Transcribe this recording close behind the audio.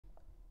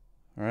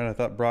All right, I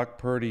thought Brock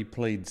Purdy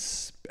played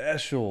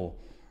special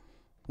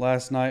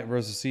last night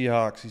versus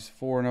Seahawks. He's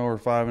 4-0 or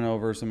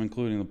 5-0 versus them,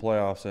 including the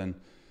playoffs, and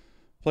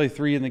play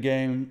 3 in the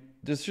game.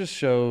 This just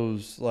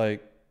shows,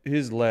 like,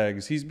 his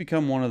legs. He's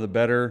become one of the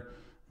better,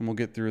 and we'll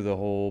get through the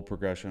whole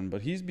progression,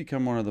 but he's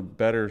become one of the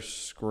better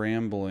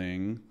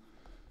scrambling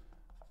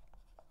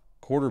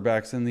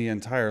quarterbacks in the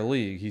entire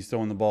league. He's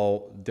throwing the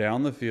ball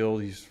down the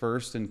field. He's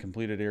first in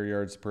completed air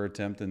yards per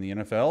attempt in the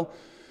NFL,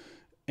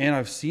 and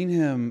I've seen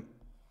him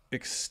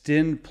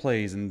extend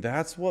plays, and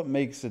that's what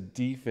makes a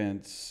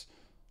defense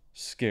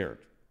scared,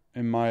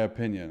 in my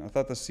opinion. I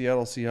thought the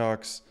Seattle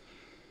Seahawks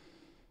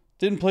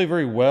didn't play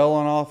very well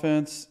on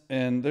offense,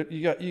 and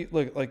you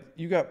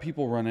got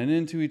people running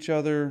into each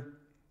other.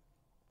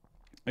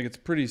 Like, it's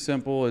pretty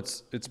simple.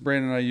 It's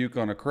Brandon Ayuk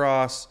on a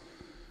cross.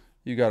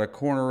 You got a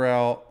corner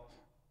route,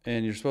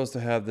 and you're supposed to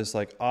have this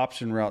like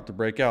option route to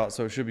break out,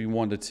 so it should be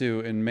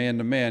 1-2. And man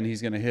to man,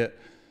 he's going to hit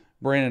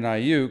Brandon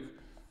Ayuk.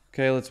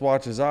 Okay, let's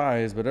watch his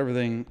eyes, but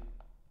everything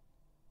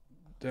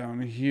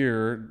down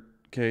here,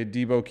 okay,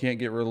 Debo can't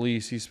get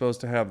released. He's supposed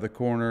to have the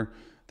corner.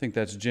 I think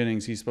that's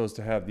Jennings. He's supposed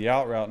to have the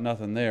out route,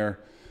 nothing there.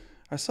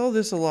 I saw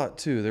this a lot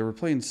too. They were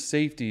playing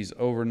safeties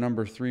over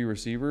number 3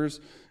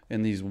 receivers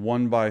in these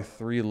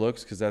 1-by-3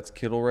 looks because that's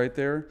Kittle right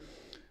there.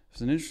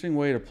 It's an interesting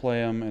way to play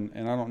them,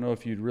 and I don't know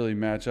if you'd really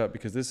match up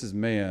because this is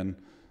man.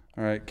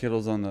 All right,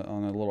 Kittle's on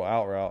a little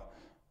out route.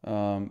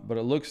 But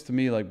it looks to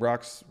me like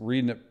Brock's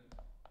reading it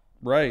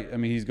right. I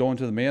mean, he's going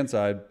to the man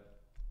side,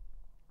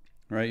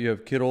 right? You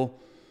have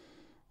Kittle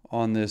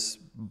on this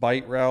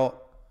bite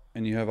route,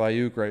 and you have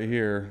Ayuk right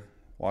here.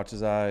 Watch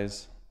his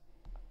eyes.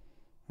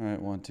 All right,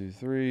 1, 2,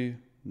 3.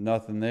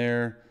 Nothing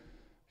there.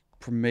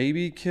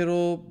 Maybe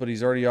Kittle, but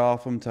he's already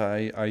off him to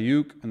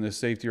Ayuk, and the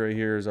safety right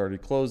here is already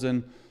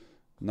closing.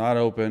 Not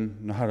open,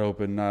 not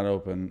open, not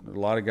open. A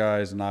lot of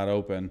guys not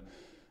open.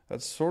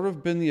 That's sort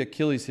of been the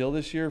Achilles heel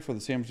this year for the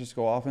San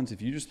Francisco offense.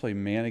 If you just play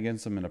man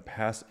against them in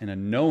a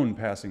known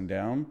passing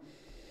down,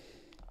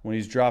 when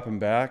he's dropping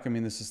back, I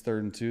mean, this is 3rd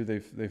and 2.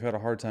 They've had a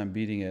hard time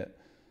beating it,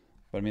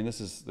 but I mean, this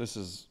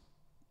is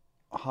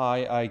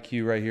high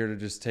IQ right here to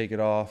just take it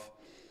off.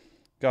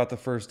 Got the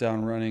first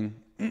down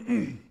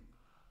running.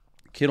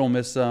 Kittle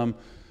missed some.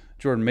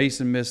 Jordan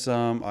Mason missed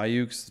some.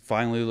 Ayuk's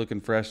finally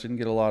looking fresh. Didn't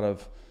get a lot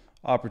of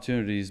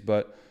opportunities,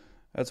 but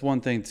that's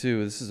one thing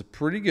too. This is a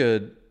pretty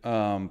good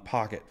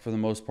pocket for the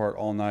most part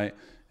all night.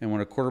 And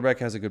when a quarterback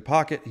has a good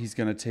pocket, he's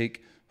going to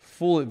take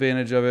full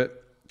advantage of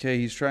it. Okay,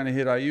 he's trying to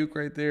hit Ayuk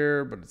right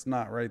there, but it's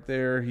not right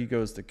there. He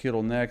goes to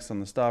Kittle next on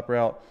the stop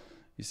route.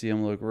 You see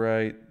him look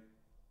right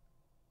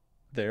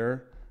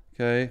there.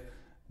 Okay,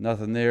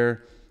 nothing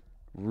there.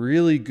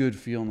 Really good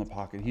feel in the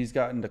pocket. He's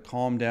gotten to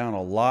calm down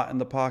a lot in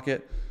the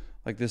pocket.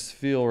 Like this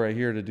feel right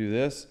here to do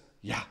this.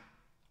 Yeah.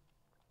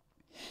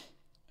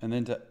 And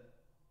then to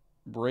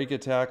break a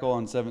tackle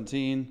on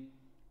 17.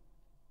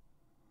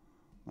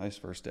 Nice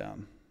first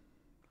down.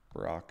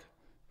 Brock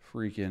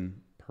freaking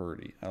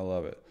Purdy. I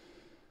love it.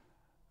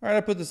 All right,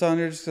 I put this on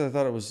here just because I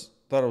thought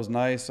it was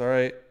nice. All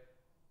right.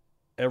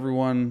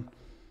 Everyone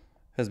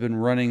has been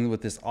running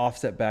with this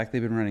offset back.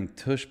 They've been running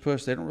tush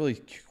push. They don't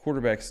really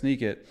quarterback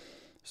sneak it.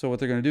 So what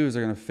they're going to do is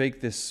they're going to fake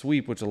this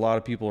sweep, which a lot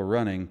of people are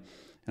running.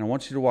 And I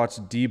want you to watch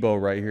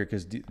Debo right here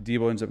because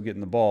Debo ends up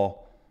getting the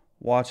ball.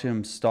 Watch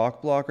him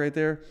stalk block right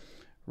there.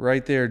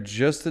 Right there,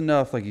 just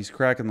enough like he's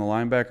cracking the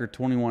linebacker.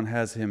 21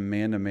 has him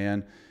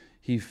man-to-man.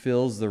 He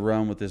fills the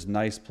run with this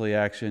nice play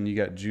action. You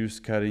got juice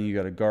cutting. You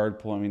got a guard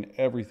pull. I mean,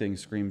 everything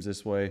screams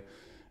this way.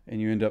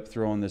 And you end up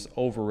throwing this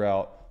over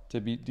route to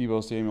beat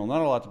Debo Samuel.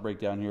 Not a lot to break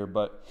down here,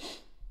 but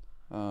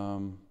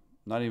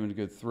not even a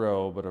good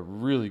throw, but a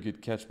really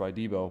good catch by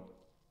Debo.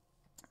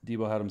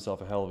 Debo had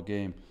himself a hell of a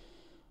game.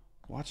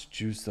 Watch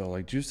Juice, though.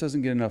 Like, Juice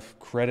doesn't get enough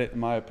credit, in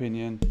my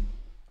opinion.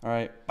 All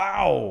right.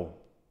 Bow!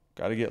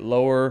 Got to get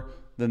lower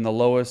than the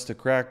lowest to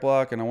crack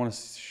block, and I want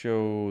to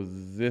show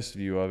this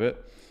view of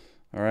it.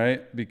 All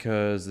right,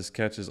 because this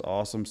catch is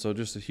awesome. So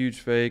just a huge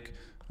fake.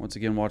 Once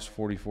again, watch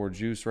 44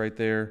 Juice right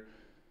there.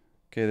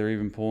 Okay, they're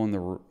even pulling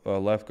the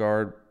left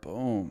guard.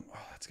 Boom. Oh,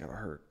 that's got to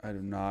hurt. I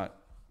do not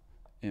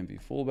envy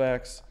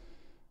fullbacks.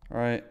 All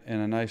right,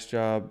 and a nice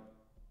job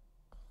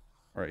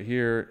right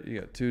here. You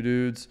got 2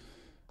 dudes.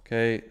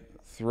 Okay,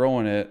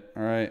 throwing it.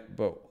 All right,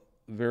 but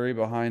very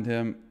behind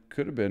him.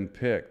 Could have been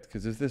picked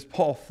because if this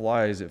ball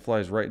flies, it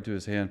flies right into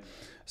his hand.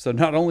 So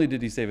not only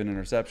did he save an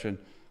interception,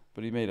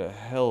 but he made a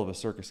hell of a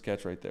circus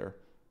catch right there.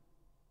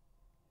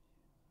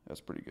 That's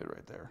pretty good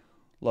right there.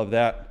 Love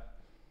that.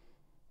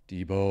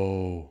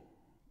 Debo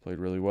played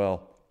really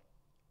well.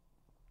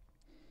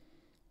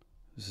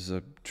 This is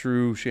a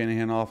true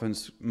Shanahan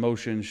offense.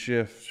 Motion,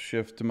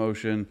 shift to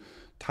motion,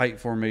 tight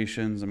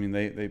formations. I mean,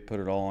 they put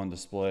it all on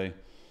display.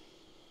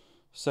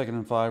 2nd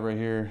and 5 right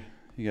here.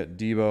 You got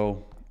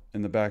Debo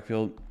in the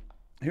backfield.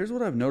 Here's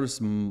what I've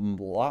noticed a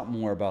lot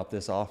more about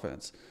this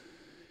offense.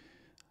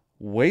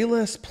 Way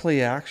less play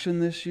action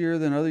this year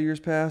than other years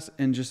past,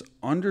 and just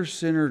under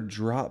center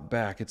drop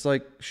back. It's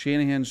like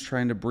Shanahan's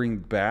trying to bring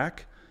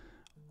back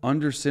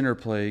under center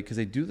play because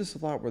they do this a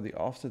lot where they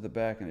offset the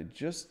back, and it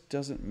just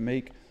doesn't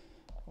make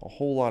a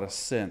whole lot of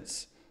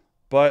sense.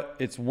 But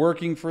it's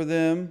working for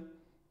them.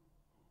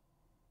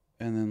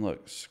 And then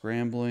look,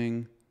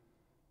 scrambling,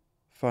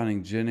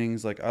 finding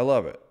Jennings. Like, I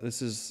love it.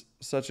 This is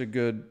such a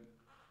good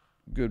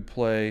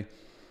play,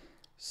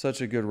 such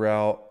a good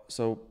route.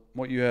 So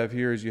what you have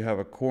here is you have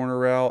a corner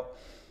route,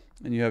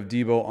 and you have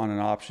Debo on an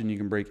option. You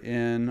can break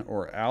in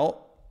or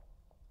out.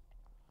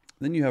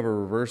 Then you have a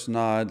reverse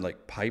nod,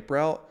 like pipe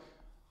route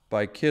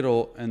by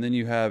Kittle, and then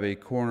you have a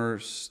corner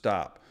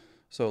stop.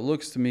 So it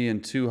looks to me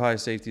in two high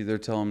safety, they're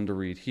telling him to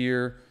read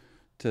here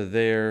to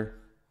there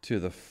to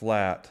the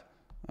flat.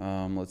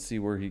 Let's see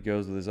where he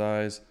goes with his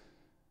eyes.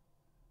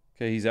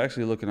 Okay, he's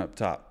actually looking up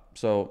top.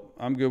 So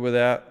I'm good with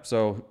that.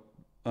 So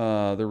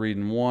they're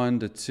reading 1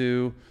 to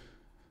 2.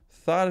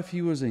 Thought if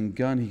he was in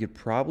gun, he could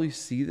probably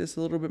see this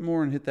a little bit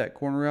more and hit that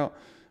corner out.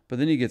 But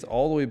then he gets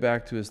all the way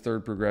back to his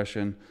third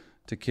progression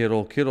to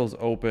Kittle. Kittle's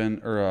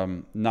open,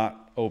 or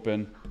not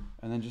open.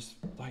 And then just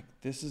like,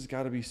 this has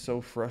got to be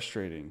so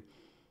frustrating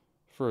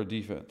for a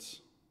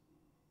defense.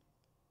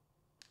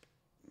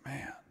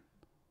 Man.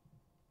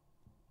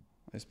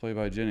 Nice play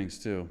by Jennings,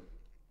 too.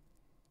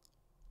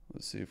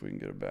 Let's see if we can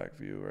get a back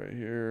view right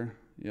here.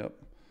 Yep.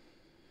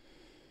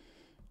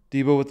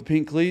 Debo with the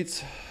pink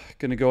cleats.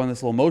 Going to go on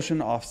this little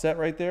motion offset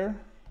right there.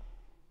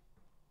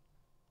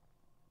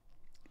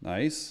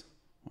 Nice.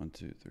 1,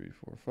 2, 3,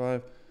 4,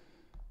 5.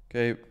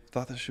 Okay.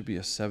 Thought this should be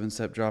a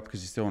 7-step drop because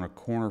he's still in a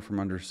corner from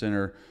under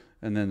center.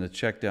 And then the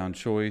check down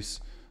choice.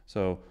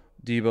 So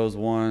Debo's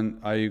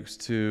 1, Ayuk's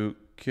 2,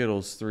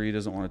 Kittle's 3.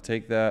 Doesn't want to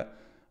take that.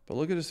 But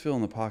look at his feel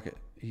in the pocket.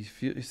 He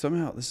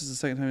somehow, this is the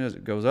second time he does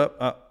it. Goes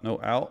up,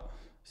 no, out.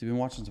 Has he been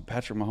watching some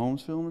Patrick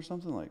Mahomes film or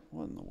something? Like,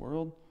 what in the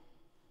world?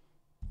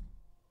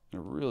 A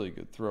really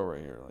good throw right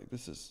here. Like,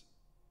 this is,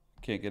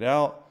 can't get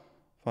out.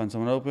 Find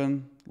someone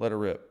open, let it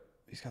rip.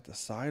 He's got the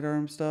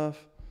sidearm stuff.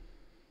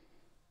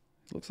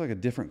 Looks like a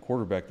different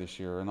quarterback this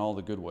year in all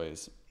the good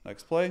ways.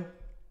 Next play.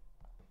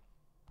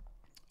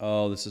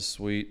 Oh, this is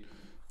sweet.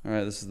 All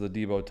right, this is the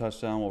Debo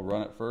touchdown. We'll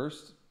run it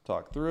first.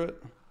 Talk through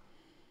it.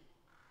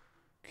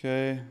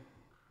 Okay.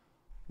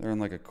 They're in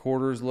like a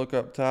quarters look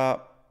up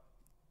top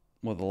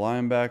with a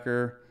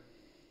linebacker.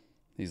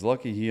 He's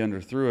lucky he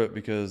underthrew it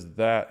because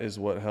that is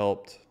what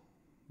helped.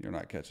 You're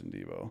not catching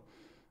Debo.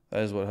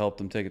 That is what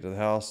helped him take it to the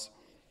house.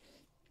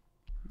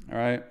 All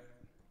right.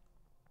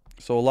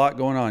 So a lot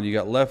going on. You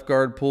got left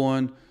guard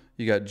pulling.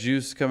 You got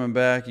juice coming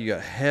back. You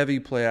got heavy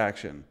play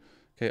action.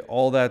 Okay,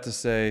 all that to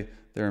say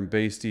they're in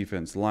base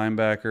defense.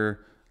 Linebacker,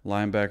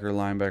 linebacker,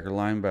 linebacker,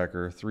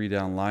 linebacker, 3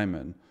 down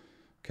linemen.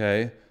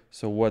 Okay.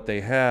 So what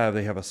they have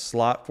a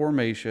slot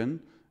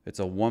formation.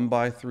 It's a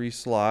 1x3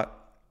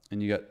 slot,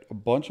 and you got a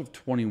bunch of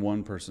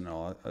 21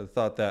 personnel. I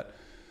thought that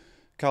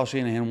Kyle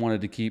Shanahan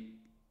wanted to keep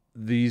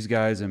these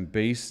guys in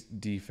base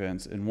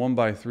defense. And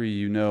 1x3,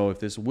 you know, if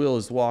this wheel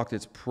is walked,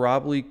 it's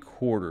probably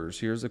quarters.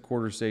 Here's a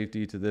quarter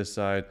safety to this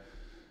side.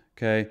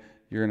 Okay,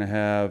 you're going to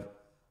have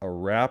a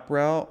wrap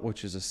route,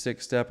 which is a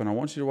 6-step. And I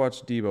want you to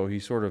watch Debo. He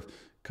sort of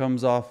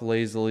comes off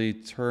lazily,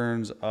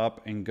 turns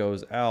up, and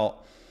goes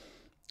out.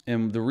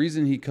 And the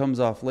reason he comes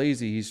off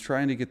lazy, he's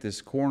trying to get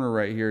this corner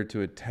right here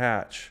to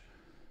attach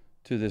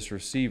to this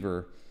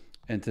receiver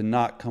and to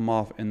not come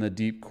off in the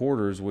deep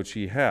quarters, which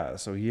he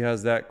has. So he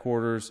has that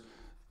quarters.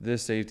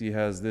 This safety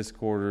has this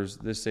quarters.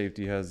 This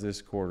safety has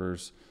this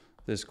quarters.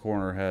 This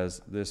corner has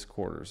this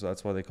quarters. So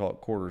that's why they call it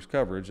quarters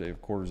coverage. They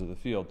have quarters of the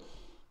field.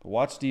 But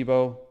watch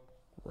Debo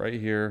right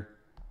here.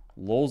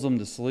 Lulls him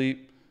to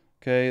sleep.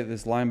 Okay,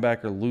 this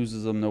linebacker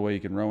loses him. No way he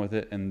can run with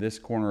it. And this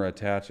corner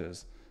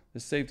attaches.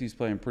 This safety's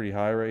playing pretty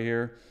high right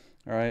here,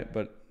 all right?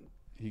 But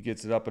he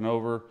gets it up and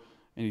over,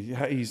 and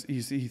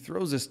he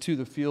throws this to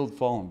the field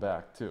falling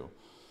back too.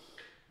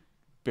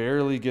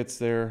 Barely gets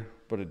there,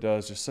 but it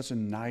does. Just such a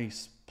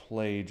nice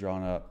play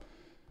drawn up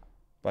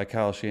by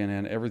Kyle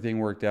Shanahan. Everything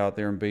worked out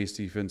there in base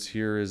defense.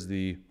 Here is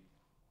the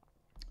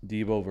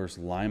Debo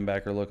versus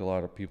linebacker look. A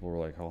lot of people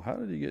were like, oh, how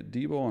did he get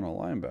Debo on a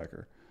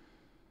linebacker?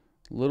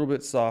 A little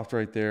bit soft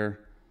right there.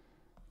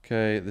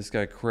 Okay, this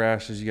guy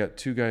crashes. You got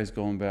 2 guys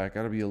going back.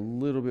 Got to be a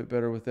little bit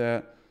better with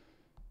that.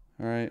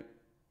 All right.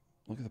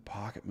 Look at the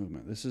pocket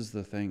movement. This is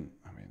the thing.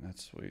 I mean,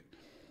 that's sweet.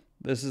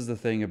 This is the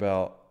thing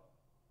about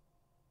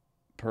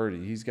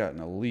Purdy. He's got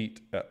an elite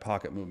at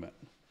pocket movement.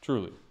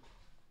 Truly.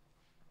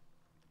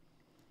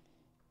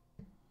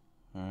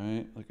 All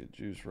right. Look at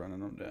Juice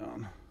running them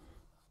down.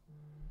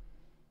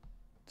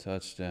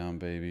 Touchdown,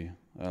 baby.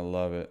 I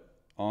love it.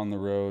 On the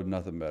road,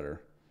 nothing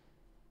better.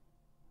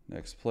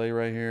 Next play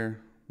right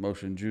here.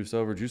 Motion Juice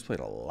over. Juice played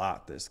a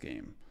lot this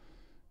game.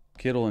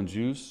 Kittle and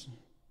Juice.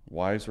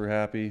 Wives were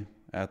happy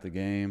at the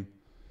game.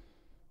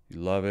 You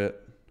love it.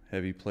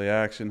 Heavy play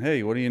action.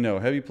 Hey, what do you know?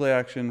 Heavy play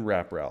action,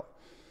 wrap route.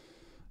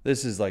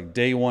 This is like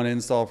day 1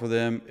 install for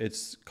them.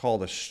 It's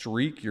called a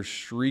streak. You're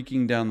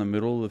streaking down the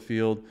middle of the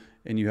field,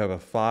 and you have a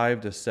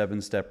 5 to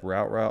 7-step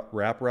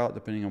wrap route,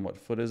 depending on what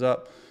foot is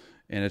up.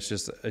 And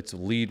it's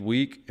lead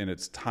weak, and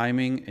it's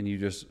timing, and you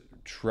just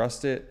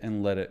trust it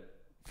and let it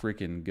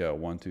freaking go.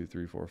 1, 2,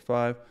 3, 4,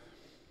 5.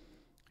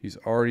 He's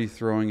already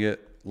throwing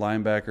it.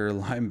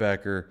 Linebacker,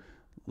 linebacker,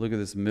 Look at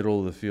this middle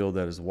of the field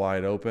that is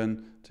wide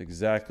open. It's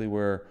exactly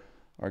where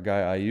our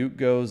guy Ayuk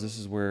goes. This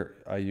is where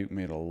Ayuk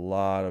made a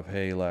lot of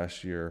hay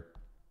last year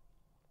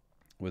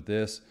with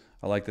this.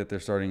 I like that they're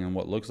starting in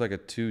what looks like a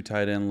 2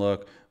 tight end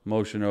look,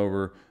 motion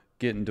over,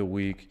 getting to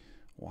weak.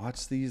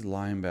 Watch these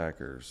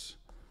linebackers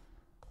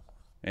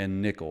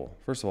and nickel.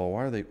 First of all,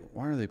 why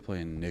are they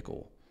playing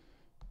nickel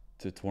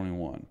to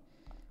 21?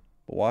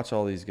 But watch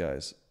all these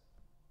guys.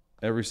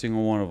 Every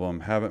single one of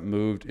them haven't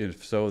moved.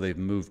 If so, they've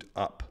moved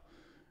up.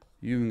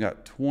 You even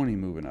got 20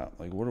 moving up.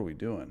 Like, what are we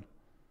doing?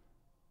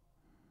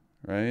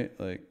 Right?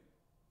 Like,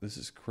 this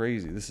is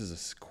crazy. This is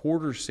a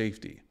quarter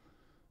safety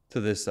to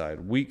this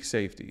side, weak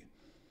safety.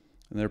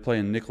 And they're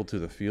playing nickel to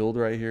the field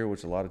right here,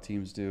 which a lot of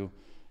teams do.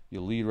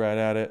 You lead right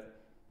at it.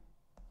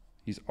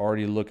 He's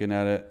already looking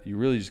at it. You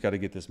really just got to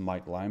get this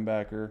Mike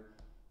linebacker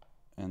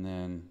and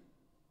then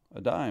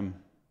a dime.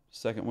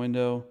 Second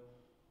window.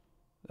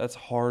 That's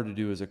hard to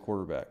do as a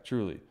quarterback,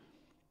 truly.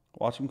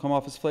 Watch him come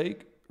off his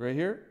flake right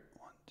here.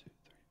 1, 2,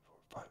 3,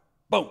 4, 5.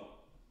 Boom.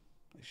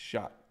 Nice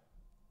shot.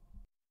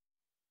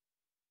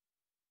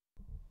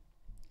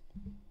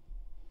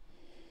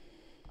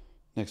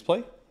 Next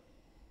play.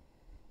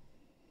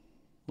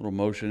 Little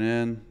motion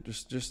in.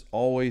 Just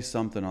always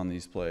something on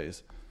these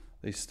plays.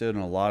 They stood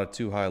in a lot of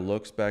too high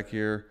looks back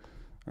here.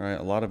 All right,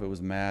 a lot of it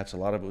was match. A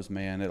lot of it was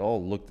man. It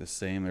all looked the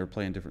same. They were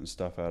playing different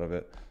stuff out of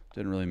it.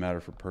 Didn't really matter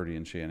for Purdy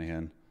and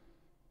Shanahan.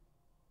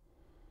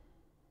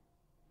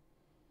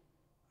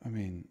 I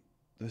mean,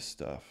 this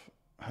stuff.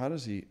 How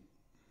does he...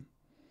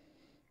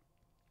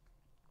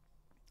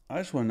 I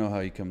just want to know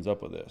how he comes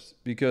up with this.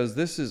 Because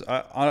this is...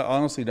 I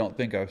honestly don't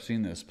think I've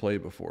seen this play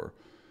before.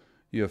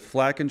 You have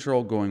flat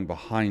control going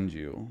behind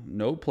you.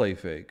 No play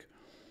fake.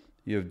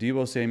 You have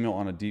Deebo Samuel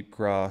on a deep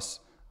cross.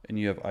 And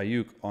you have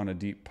Ayuk on a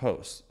deep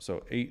post.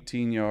 So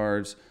 18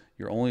 yards.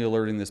 You're only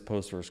alerting this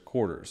post versus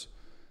quarters.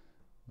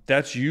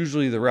 That's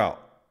usually the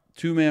route.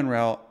 2-man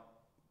route.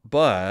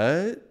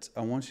 But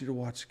I want you to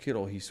watch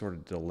Kittle. He sort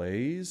of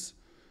delays.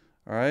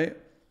 All right.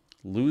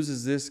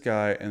 Loses this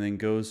guy and then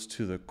goes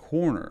to the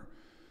corner.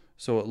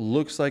 So it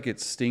looks like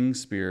it's Sting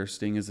Spear.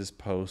 Sting is this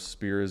post.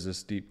 Spear is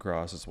this deep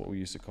cross. That's what we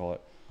used to call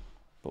it.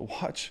 But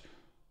watch.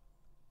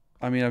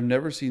 I mean, I've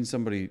never seen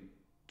somebody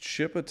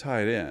chip a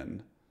tight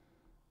end,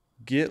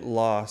 get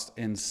lost,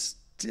 and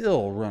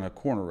still run a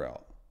corner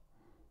route.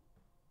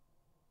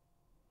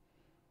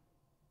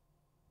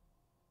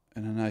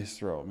 And a nice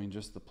throw. I mean,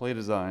 just the play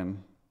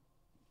design.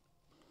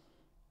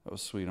 That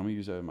was sweet. I'm going to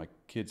use that in my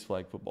kids'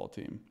 flag football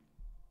team.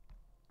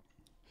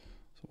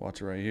 So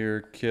watch it right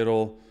here.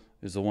 Kittle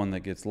is the one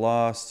that gets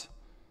lost.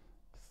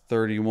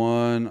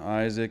 31.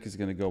 Isaac is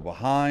going to go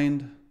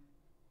behind.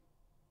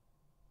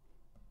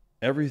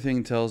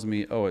 Everything tells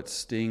me, oh, it's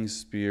Sting,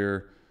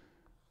 Spear.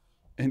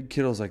 And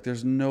Kittle's like,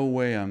 there's no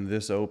way I'm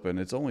this open.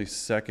 It's only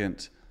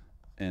 2nd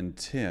and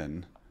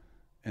 10.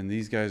 And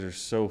these guys are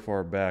so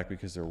far back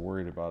because they're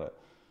worried about it.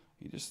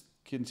 He just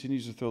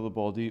continues to throw the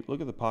ball deep. Look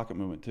at the pocket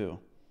movement, too.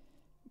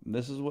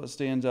 This is what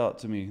stands out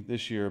to me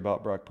this year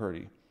about Brock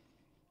Purdy.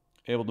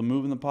 Able to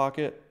move in the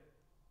pocket.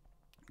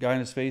 Guy in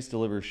his face,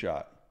 deliver a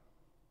shot.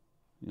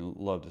 You'll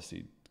love to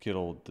see.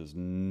 Kittle does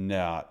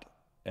not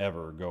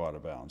ever go out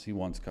of bounds. He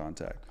wants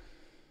contact.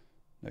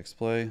 Next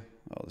play.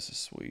 Oh, this is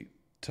sweet.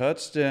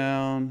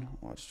 Touchdown.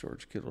 Watch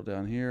George Kittle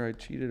down here. I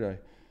cheated.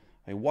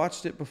 I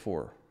watched it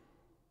before.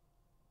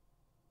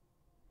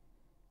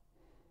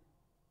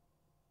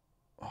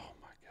 Oh,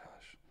 my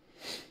gosh.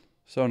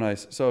 So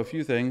nice. So a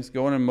few things.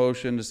 Going in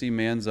motion to see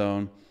man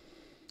zone.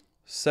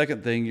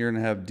 Second thing, you're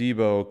going to have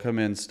Deebo come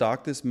in,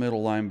 stock this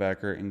middle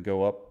linebacker, and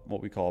go up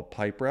what we call a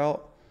pipe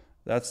route.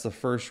 That's the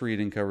first read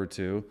in cover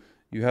 2.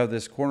 You have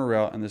this corner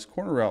route, and this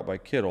corner route by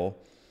Kittle,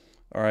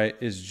 all right,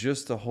 is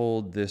just to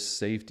hold this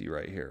safety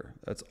right here.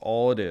 That's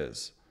all it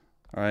is.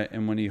 All right,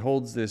 and when he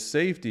holds this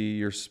safety,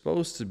 you're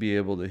supposed to be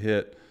able to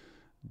hit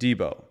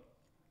Deebo.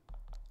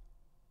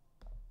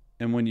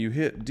 And when you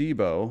hit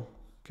Deebo,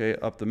 okay,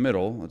 up the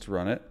middle, let's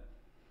run it.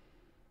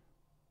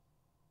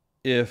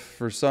 If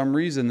for some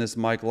reason this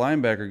Mike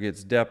linebacker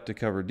gets depth to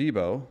cover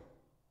Deebo,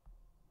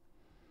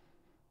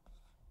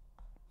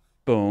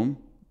 boom,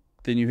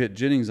 then you hit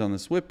Jennings on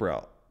the whip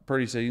route.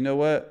 Purdy said, you know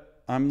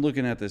what? I'm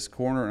looking at this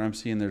corner and I'm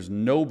seeing there's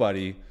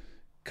nobody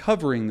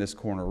covering this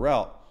corner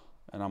route,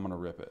 and I'm going to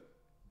rip it.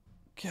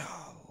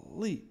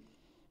 Golly.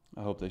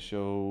 I hope they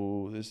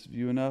show this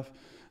view enough.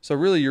 So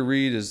really your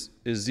read is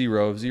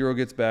 0. If 0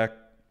 gets back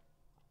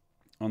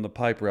on the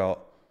pipe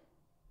route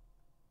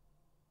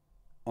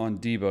on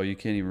Deebo, you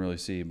can't even really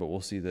see, but we'll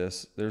see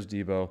this. There's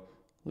Deebo.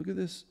 Look at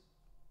this.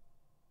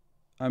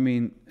 I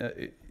mean,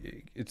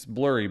 it's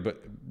blurry,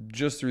 but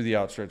just through the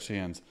outstretched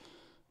hands.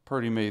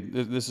 Purdy made,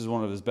 this is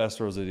one of his best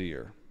throws of the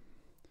year.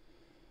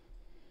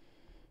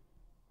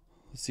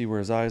 Let's see where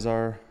his eyes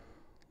are.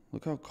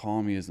 Look how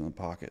calm he is in the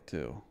pocket,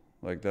 too.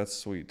 Like, that's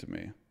sweet to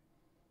me.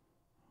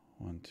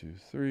 1, 2,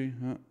 3.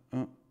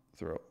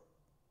 Throw.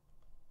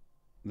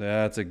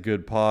 That's a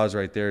good pause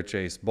right there,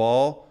 Chase.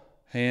 Ball,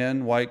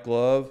 hand, white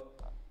glove.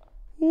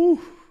 Woo.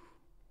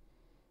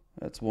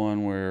 That's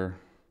one where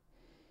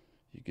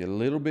you get a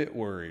little bit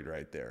worried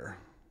right there.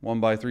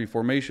 1-by-3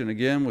 formation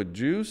again with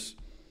Juice.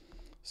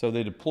 So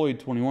they deployed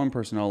 21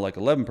 personnel like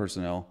 11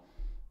 personnel.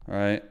 All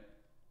right.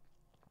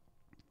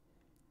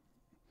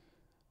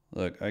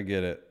 Look, I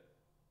get it.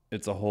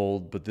 It's a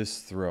hold, but this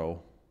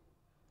throw,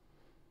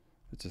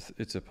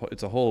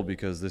 it's a hold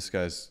because this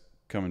guy's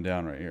coming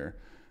down right here,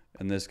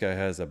 and this guy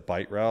has a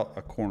bite route,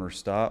 a corner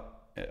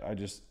stop.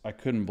 I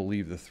couldn't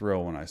believe the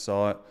throw when I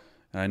saw it,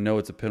 and I know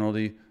it's a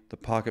penalty. The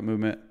pocket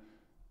movement.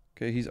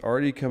 Okay, he's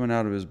already coming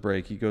out of his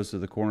break. He goes to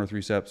the corner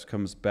 3 steps,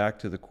 comes back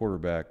to the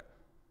quarterback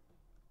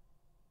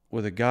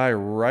with a guy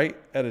right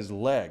at his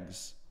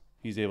legs.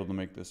 He's able to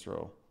make this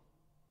throw.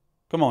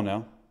 Come on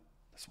now,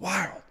 that's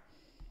wild.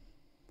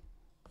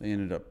 They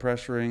ended up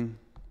pressuring.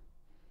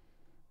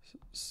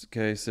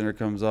 Okay, center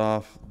comes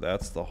off.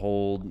 That's the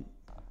hold,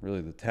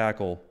 really the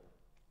tackle.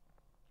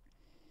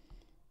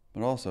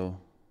 But also,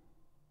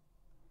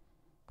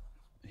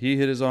 he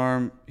hit his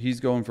arm. He's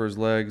going for his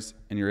legs,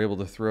 and you're able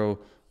to throw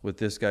with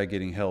this guy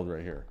getting held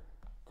right here.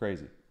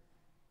 Crazy.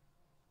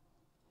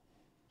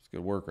 It's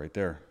good work right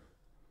there.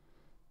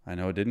 I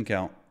know it didn't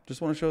count.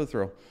 Just want to show the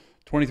throw.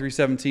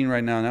 23-17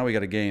 right now. Now we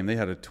got a game. They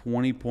had a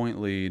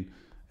 20-point lead.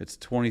 It's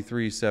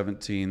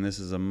 23-17. This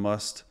is a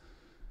must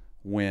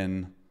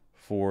win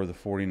for the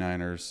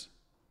 49ers.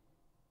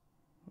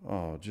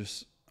 Oh,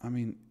 I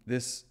mean,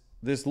 this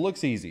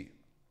looks easy.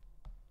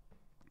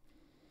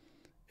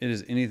 It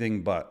is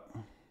anything but.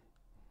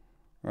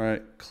 All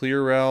right,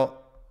 clear route,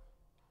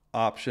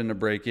 option to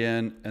break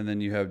in, and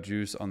then you have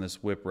Juice on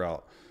this whip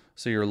route.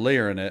 So you're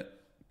layering it.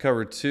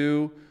 Cover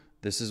 2,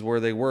 this is where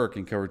they work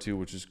in cover 2,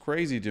 which is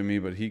crazy to me,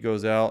 but he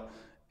goes out,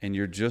 and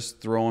you're just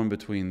throwing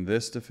between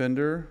this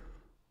defender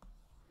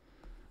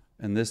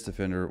and this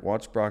defender.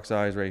 Watch Brock's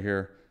eyes right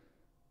here.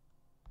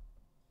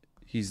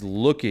 He's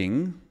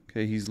looking,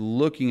 okay, he's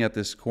looking at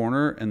this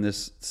corner and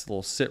this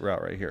little sit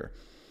route right here.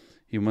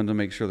 He wanted to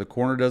make sure the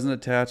corner doesn't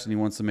attach, and he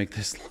wants to make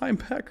this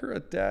linebacker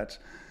attach.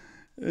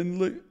 And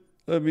look,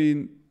 I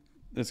mean,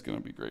 it's going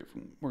to be great.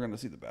 We're going to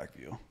see the back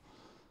view.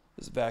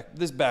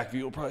 This back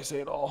view will probably say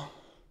it all.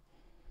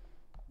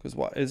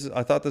 Because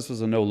I thought this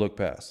was a no-look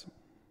pass.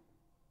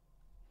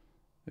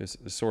 It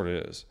sort of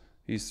is.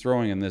 He's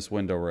throwing in this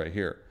window right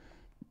here.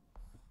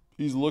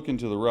 He's looking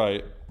to the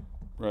right,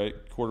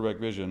 quarterback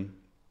vision,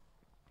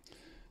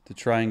 to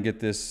try and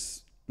get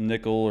this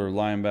nickel or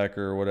linebacker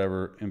or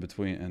whatever in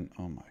between. And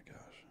oh my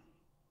gosh.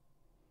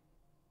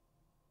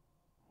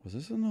 Was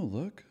this a no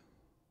look?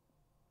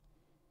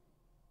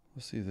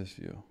 Let's see this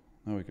view.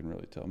 Now we can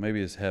really tell. Maybe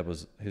his head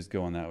was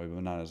going that way,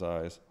 but not his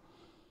eyes.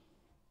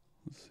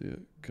 Let's see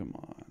it. Come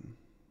on.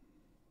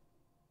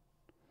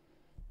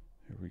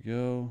 Here we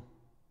go.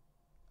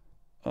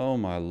 Oh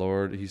my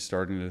Lord. He's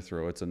starting to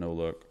throw. It's a no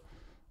look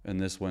in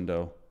this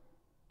window.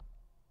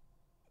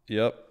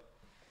 Yep.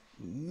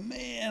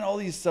 Man, all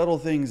these subtle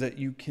things that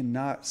you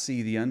cannot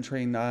see. The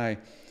untrained eye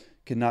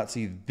cannot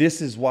see.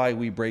 This is why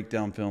we break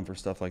down film for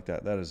stuff like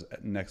that. That is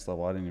next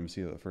level. I didn't even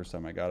see that the first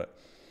time I got it.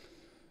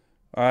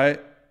 All right,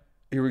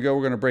 here we go.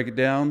 We're going to break it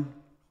down.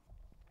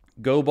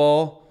 Go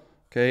ball.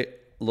 Okay,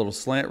 a little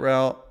slant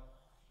route.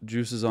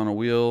 Juice is on a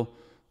wheel.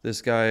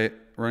 This guy,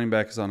 running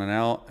back, is on an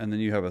out. And then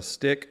you have a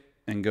stick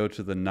and go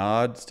to the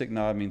nod. Stick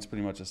nod means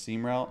pretty much a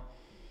seam route.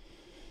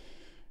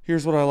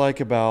 Here's what I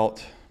like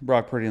about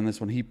Brock Purdy on this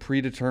one. He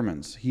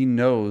predetermines. He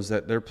knows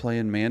that they're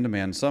playing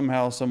man-to-man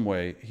somehow, some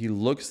way. He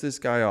looks this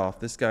guy off.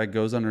 This guy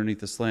goes underneath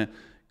the slant,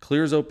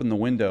 clears open the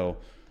window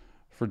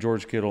for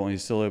George Kittle, and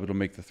he's still able to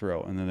make the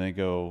throw. And then they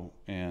go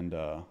and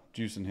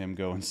Juice and him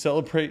go and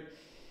celebrate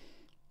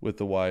with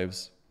the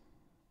wives.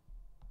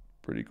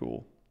 Pretty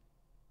cool.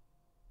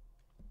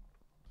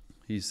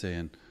 He's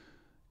saying,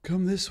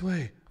 come this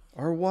way.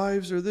 Our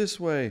wives are this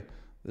way.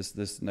 This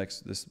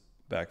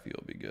backfield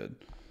will be good.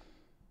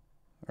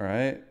 All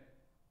right.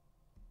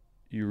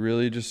 You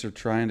really just are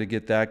trying to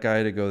get that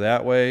guy to go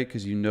that way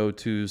because you know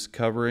two's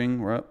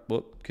covering.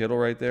 Whoop, Kittle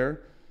right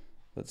there.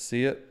 Let's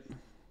see it.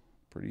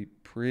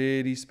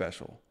 Pretty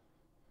special.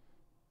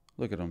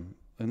 Look at him.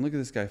 And look at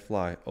this guy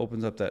fly.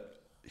 Opens up that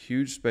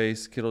huge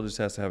space. Kittle just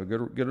has to have a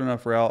good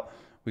enough route.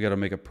 We got to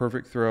make a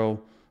perfect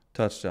throw.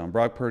 Touchdown.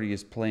 Brock Purdy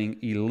is playing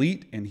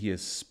elite, and he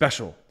is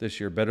special this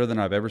year, better than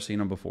I've ever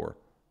seen him before.